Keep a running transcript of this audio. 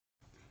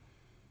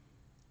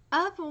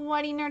Up,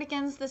 Whitey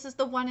Nerdigans? This is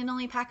the one and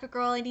only Packer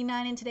Girl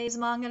 89, and today's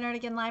Manga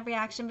Nerdigan live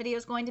reaction video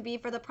is going to be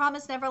for The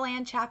Promised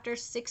Neverland chapter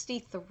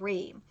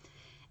 63.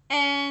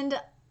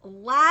 And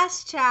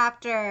last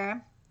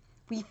chapter,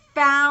 we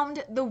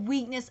found the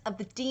weakness of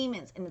the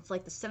demons, and it's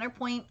like the center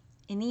point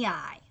in the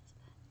eye.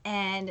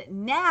 And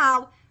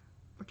now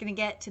we're going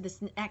to get to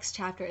this next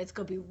chapter. It's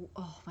going to be,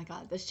 oh my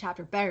god, this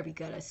chapter better be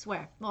good, I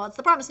swear. Well, it's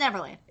The Promised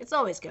Neverland. It's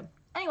always good.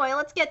 Anyway,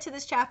 let's get to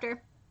this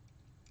chapter,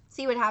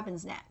 see what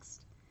happens next.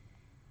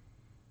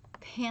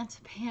 Pant.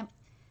 Woo!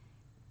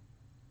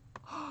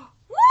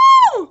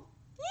 Yee!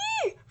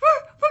 We're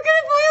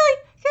gonna finally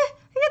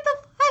get the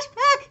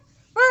flashback.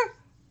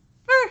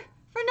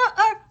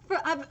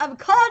 I'm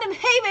calling him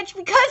Haymitch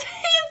because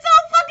he is so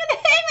fucking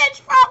Haymitch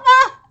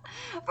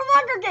from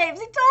Hunger Games.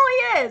 He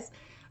totally is.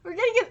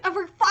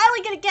 We're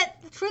finally gonna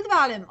get the truth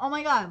about him. Oh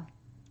my god.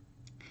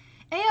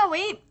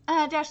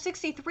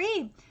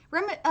 AO8-63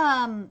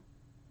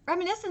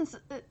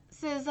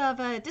 reminiscences of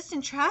a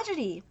distant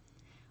tragedy.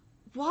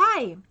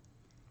 Why?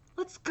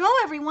 Let's go,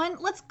 everyone.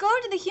 Let's go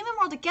to the human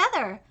world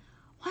together.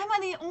 Why am I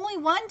the only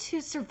one to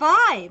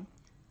survive?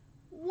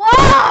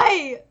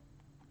 Why?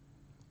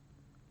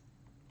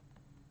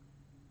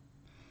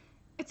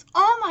 It's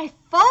all my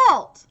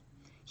fault.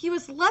 He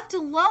was left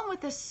alone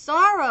with his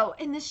sorrow,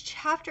 and this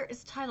chapter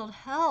is titled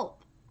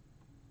Help.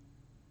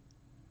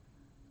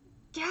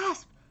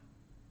 Gasp.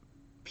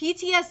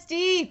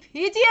 PTSD.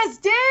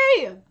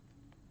 PTSD.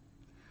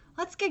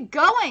 Let's get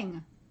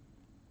going.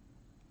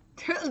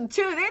 Dude,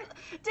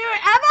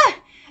 Emma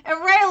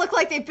and Ray look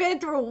like they've been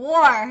through a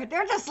war.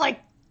 They're just like,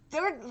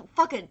 they're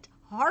fucking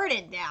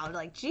hardened now.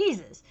 Like,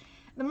 Jesus.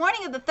 The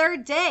morning of the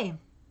third day.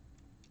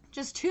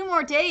 Just 2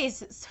 more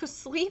days. It's so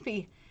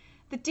sleepy.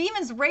 The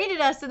demons raided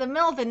us in the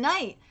middle of the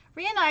night.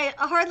 Ray and I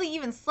hardly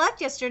even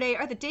slept yesterday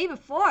or the day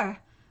before.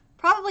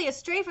 Probably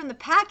astray from the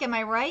pack, am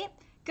I right?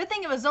 Good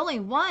thing it was only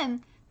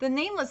one. The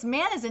nameless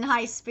man is in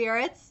high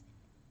spirits.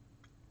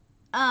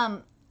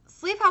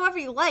 Sleep however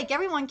you like.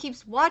 Everyone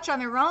keeps watch on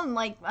their own,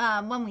 like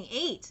when we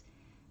ate.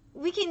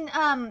 We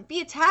can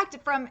be attacked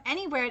from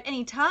anywhere at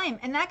any time,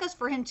 and that goes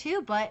for him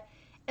too, but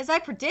as I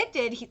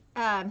predicted,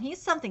 he's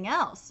something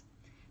else.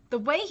 The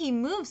way he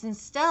moves in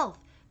stealth,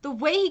 the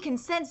way he can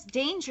sense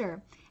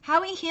danger,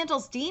 how he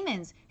handles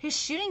demons, his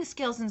shooting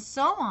skills, and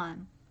so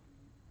on.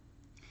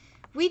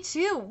 We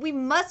too, we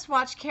must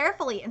watch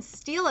carefully and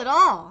steal it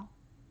all.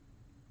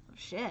 Oh,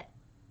 shit.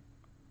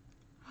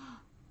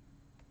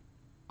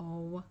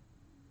 Oh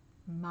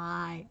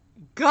my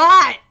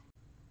god!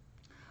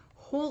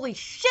 Holy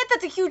shit,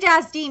 that's a huge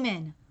ass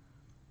demon!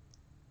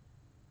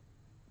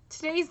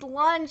 Today's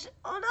lunch.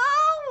 Oh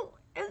no!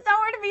 It's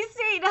nowhere to be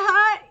seen,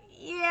 huh?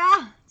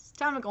 Yeah, it's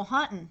time to go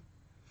hunting.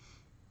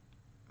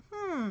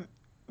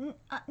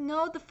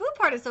 No, the food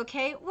part is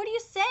okay. What are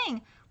you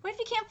saying? What if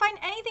you can't find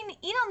anything to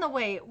eat on the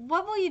way?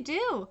 What will you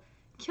do?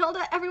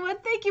 Kilda, everyone,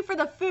 thank you for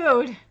the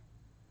food.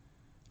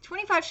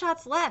 25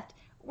 shots left.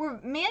 We're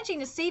managing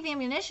to save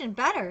ammunition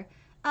better.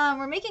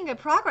 We're making good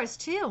progress,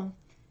 too.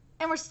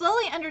 And we're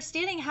slowly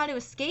understanding how to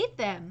escape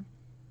them.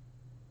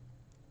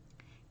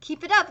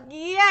 Keep it up.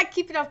 Yeah,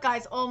 keep it up,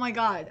 guys. Oh, my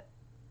God.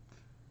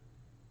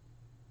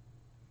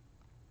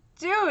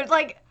 Dude,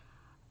 like,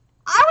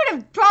 I would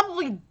have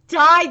probably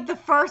died the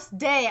first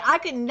day. I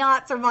could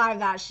not survive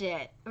that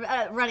shit.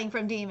 Running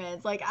from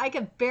demons. Like, I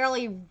could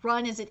barely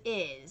run as it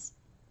is.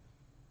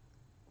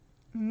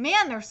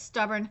 Man, they're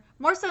stubborn.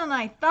 More so than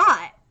I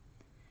thought.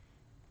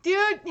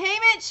 Dude,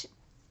 Haymitch.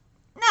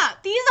 No,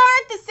 these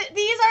aren't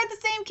the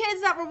same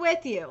kids that were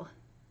with you.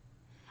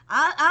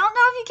 I don't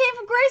know if you came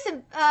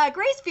from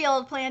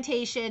Gracefield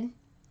Plantation,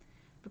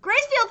 but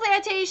Gracefield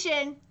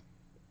Plantation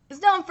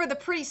is known for the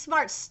pretty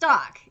smart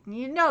stock.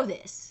 You know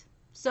this,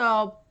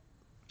 so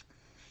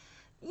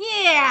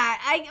yeah.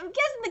 I'm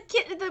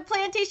guessing the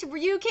plantation where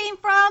you came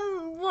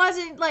from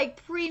wasn't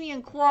like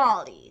premium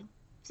quality,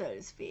 so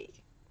to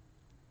speak.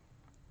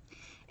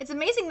 It's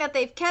amazing that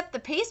they've kept the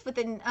pace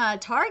within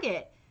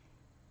Target.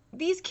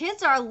 These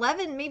kids are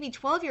 11, maybe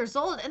 12 years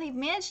old, and they've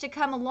managed to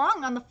come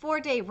along on the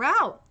 4-day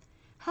route.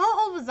 How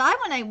old was I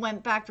when I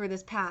went back through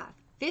this path?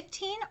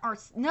 15 or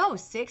no,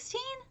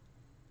 16?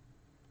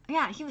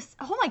 Yeah, he was,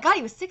 oh my god,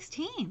 he was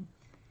 16.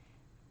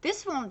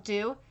 This won't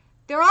do.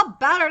 They're all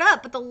battered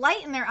up, but the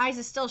light in their eyes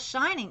is still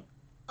shining.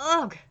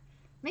 Ugh,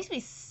 makes me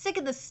sick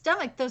in the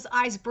stomach, those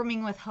eyes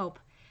brimming with hope.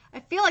 I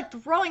feel like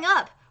throwing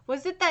up.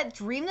 Was it that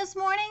dream this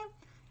morning?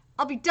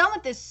 I'll be done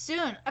with this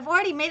soon. I've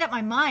already made up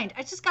my mind.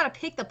 I just gotta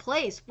pick the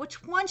place.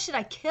 Which one should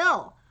I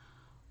kill?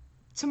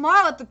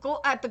 Tomorrow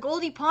at the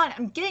Goldie Pond,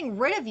 I'm getting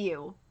rid of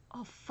you.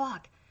 Oh,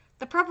 fuck.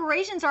 The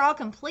preparations are all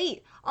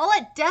complete. I'll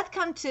let death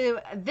come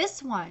to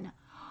this one.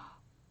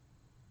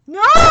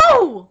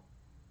 No!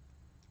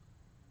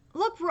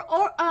 Look, we're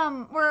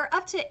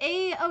up to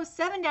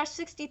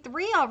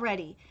A07-63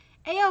 already.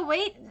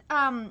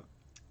 A08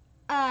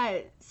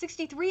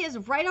 63 is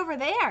right over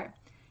there.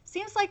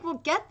 Seems like we'll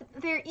get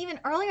there even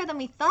earlier than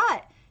we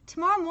thought.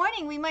 Tomorrow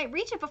morning, we might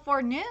reach it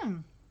before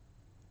noon.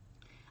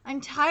 I'm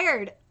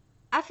tired.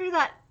 After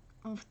that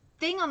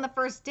thing on the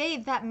first day.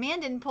 That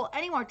man didn't pull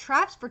any more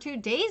traps for 2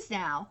 days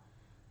now.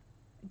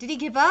 Did he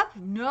give up?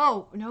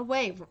 No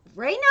way.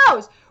 Ray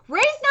knows.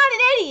 Ray's not an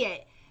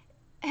idiot.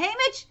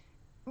 Hamish,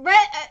 Ray,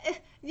 I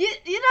don't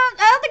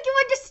think you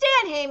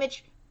understand,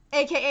 Hamish,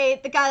 aka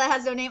the guy that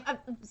has no name. I'm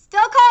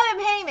still calling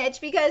him Hamish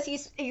because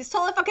he's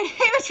totally fucking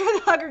Hamish for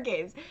the Hunger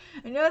Games.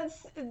 I know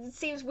it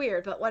seems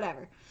weird, but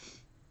whatever.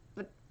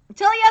 But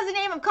until he has a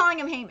name, I'm calling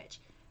him Hamish.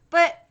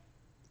 But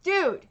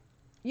dude,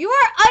 you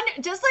are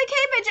just like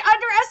Hamish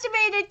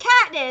underestimated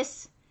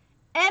Katniss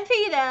and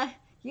PETA.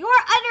 You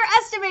are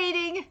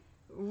underestimating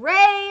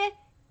Ray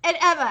and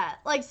Emma,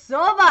 like,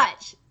 so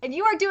much. And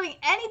you are doing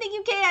anything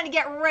you can to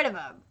get rid of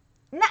him.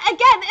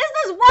 Again, this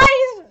is why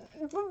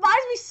he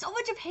reminds me so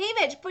much of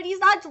Hamish, but he's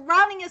not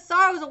drowning his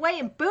sorrows away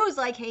in booze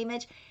like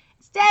Hamish.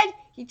 Instead,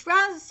 he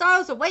drowns his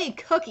sorrows away in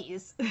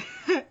cookies.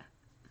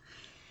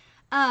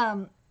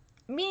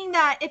 Meaning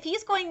that if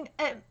he's going,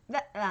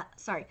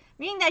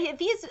 meaning that if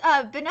he's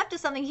been up to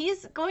something,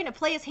 he's going to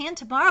play his hand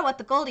tomorrow at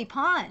the Goldie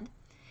Pond.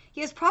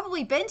 He has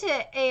probably been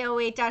to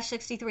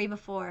A08-63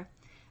 before.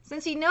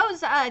 Since he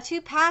knows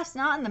 2 paths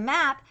not on the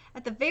map,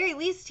 at the very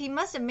least, he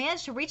must have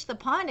managed to reach the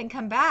pond and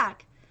come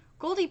back.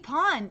 Goldie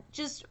Pond,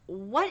 just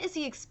what is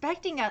he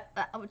expecting?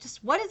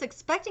 What is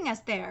expecting us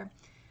there?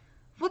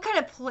 What kind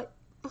of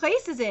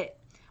place is it?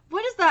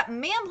 What is that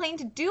man planning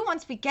to do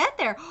once we get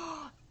there?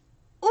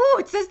 Oh,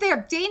 it says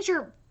there,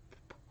 danger,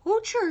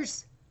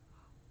 poachers.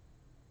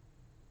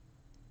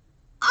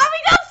 Are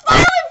we not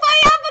finally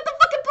find out about the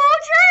fucking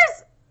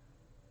poachers?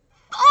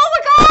 Oh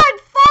my god,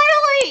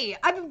 finally!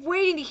 I've been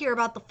waiting to hear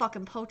about the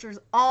fucking poachers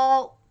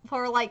all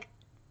for like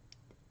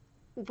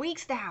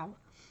weeks now.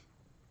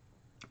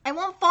 I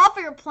won't fall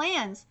for your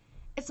plans.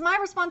 It's my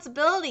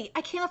responsibility.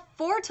 I can't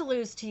afford to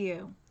lose to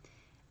you.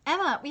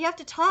 Emma, we have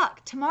to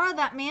talk. Tomorrow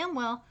that man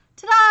will...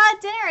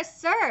 Ta-da! Dinner is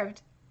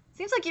served.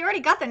 Seems like you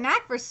already got the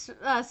knack for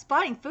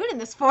spotting food in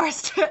this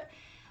forest. How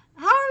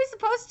are we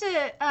supposed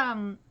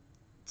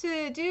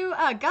to do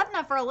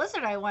gupna for a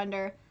lizard, I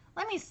wonder?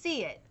 Let me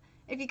see it.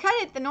 If you cut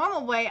it the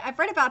normal way, I've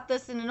read about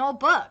this in an old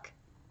book.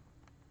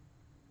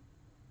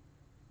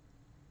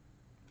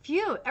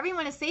 Phew,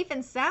 everyone is safe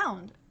and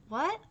sound.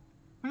 What?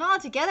 We're not all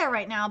together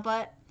right now,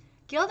 but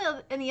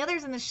Gilda and the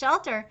others in the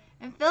shelter,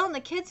 and Phil and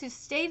the kids who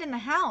stayed in the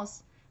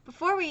house.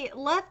 Before we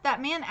left,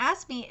 that man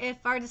asked me if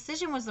our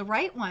decision was the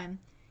right one.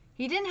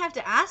 He didn't have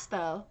to ask,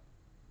 though.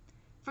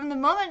 From the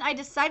moment I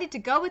decided to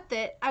go with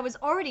it, I was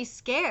already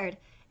scared.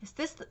 Is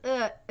this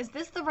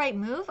the right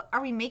move?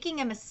 Are we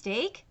making a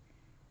mistake?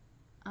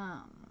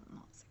 One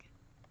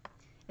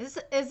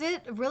second. Is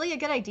it really a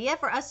good idea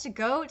for us to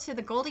go to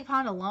the Goldie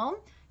Pond alone?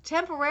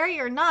 Temporary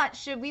or not,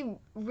 should we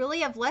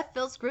really have left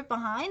Phil's group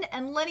behind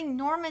and letting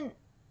Norman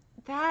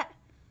that...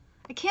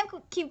 I can't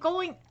keep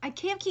going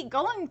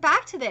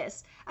back to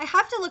this. I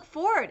have to look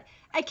forward.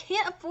 I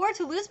can't afford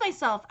to lose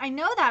myself. I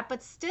know that,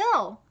 but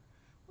still.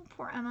 Oh,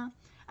 poor Emma.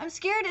 I'm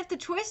scared if the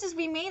choices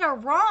we made are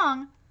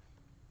wrong.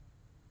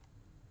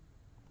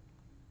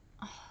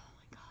 Oh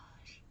my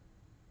gosh.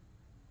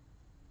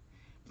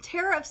 The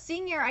terror of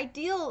seeing your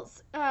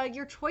ideals,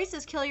 your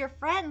choices kill your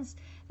friends.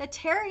 The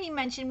terror he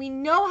mentioned, we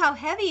know how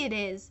heavy it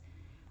is.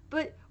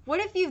 But what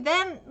if you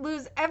then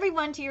lose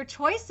everyone to your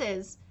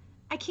choices?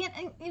 I can't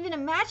even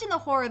imagine the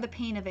horror, the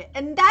pain of it.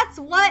 And that's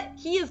what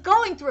he is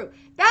going through.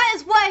 That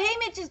is what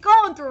Hamish is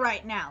going through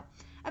right now.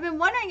 I've been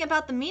wondering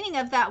about the meaning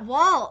of that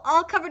wall,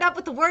 all covered up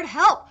with the word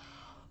help.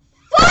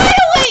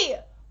 Finally!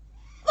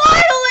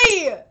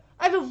 Finally!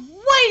 I've been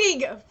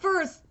waiting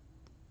for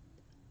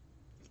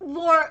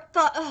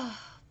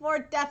more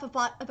depth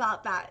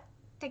about that.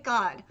 Thank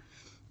God.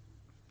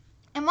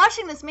 And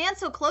watching this man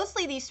so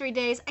closely these 3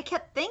 days, I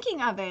kept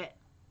thinking of it.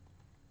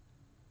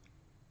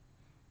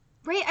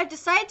 Ray, I've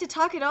decided to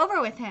talk it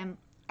over with him.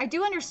 I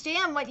do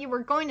understand what you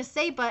were going to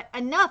say, but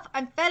enough.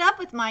 I'm fed up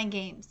with mind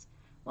games.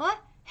 What?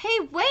 Hey,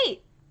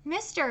 wait,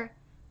 mister.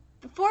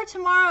 Before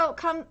tomorrow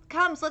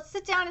comes, let's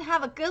sit down and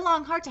have a good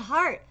long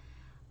heart-to-heart.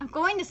 I'm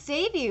going to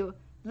save you.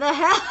 The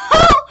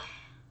hell?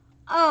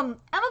 Emma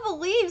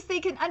believes they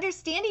can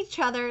understand each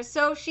other,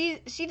 so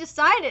she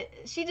decided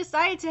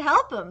to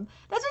help him.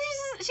 That's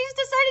what she's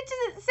decided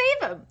to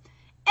save him.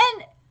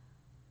 And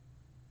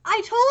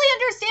I totally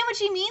understand what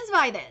she means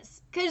by this.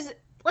 Cause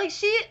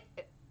she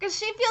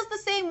feels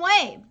the same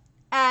way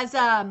as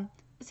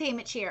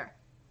Hamish here.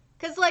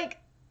 Cause like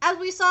as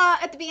we saw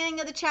at the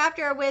beginning of the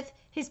chapter with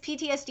his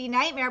PTSD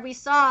nightmare, we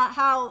saw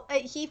how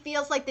he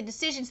feels like the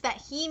decisions that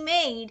he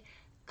made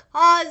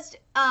caused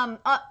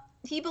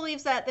he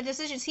believes that the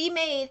decisions he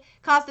made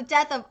caused the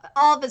death of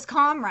all of his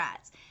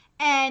comrades.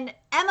 And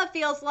Emma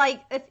feels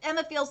like that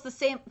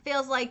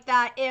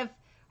if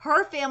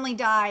her family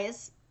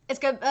dies, it's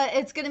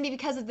gonna be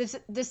because of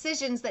the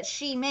decisions that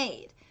she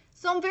made.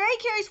 So I'm very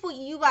curious what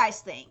you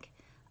guys think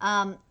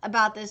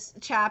about this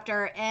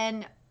chapter.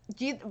 And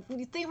do you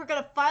think we're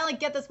going to finally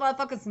get this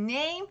motherfucker's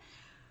name?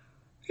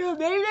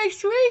 Maybe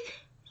next week?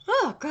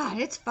 Oh, God,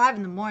 it's 5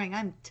 in the morning.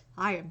 I'm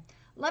tired.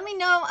 Let me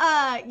know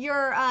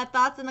your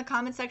thoughts in the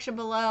comment section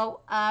below.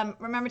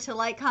 Remember to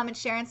like, comment,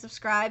 share, and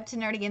subscribe to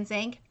Nerdigans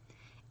Inc.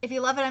 If you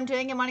love what I'm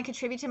doing and want to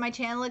contribute to my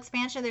channel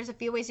expansion, there's a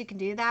few ways you can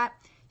do that.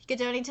 You can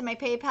donate to my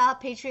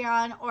PayPal,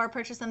 Patreon, or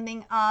purchase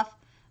something off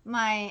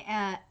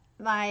my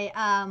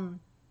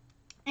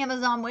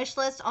Amazon wish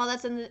list. All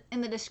that's in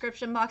the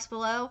description box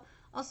below.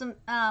 Also,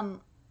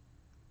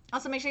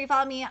 make sure you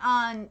follow me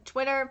on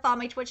Twitter, follow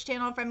my Twitch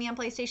channel, friend me on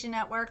PlayStation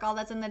Network. All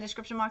that's in the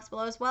description box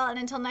below as well. And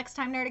until next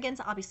time, Nerdigans,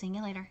 I'll be seeing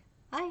you later.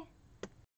 Bye.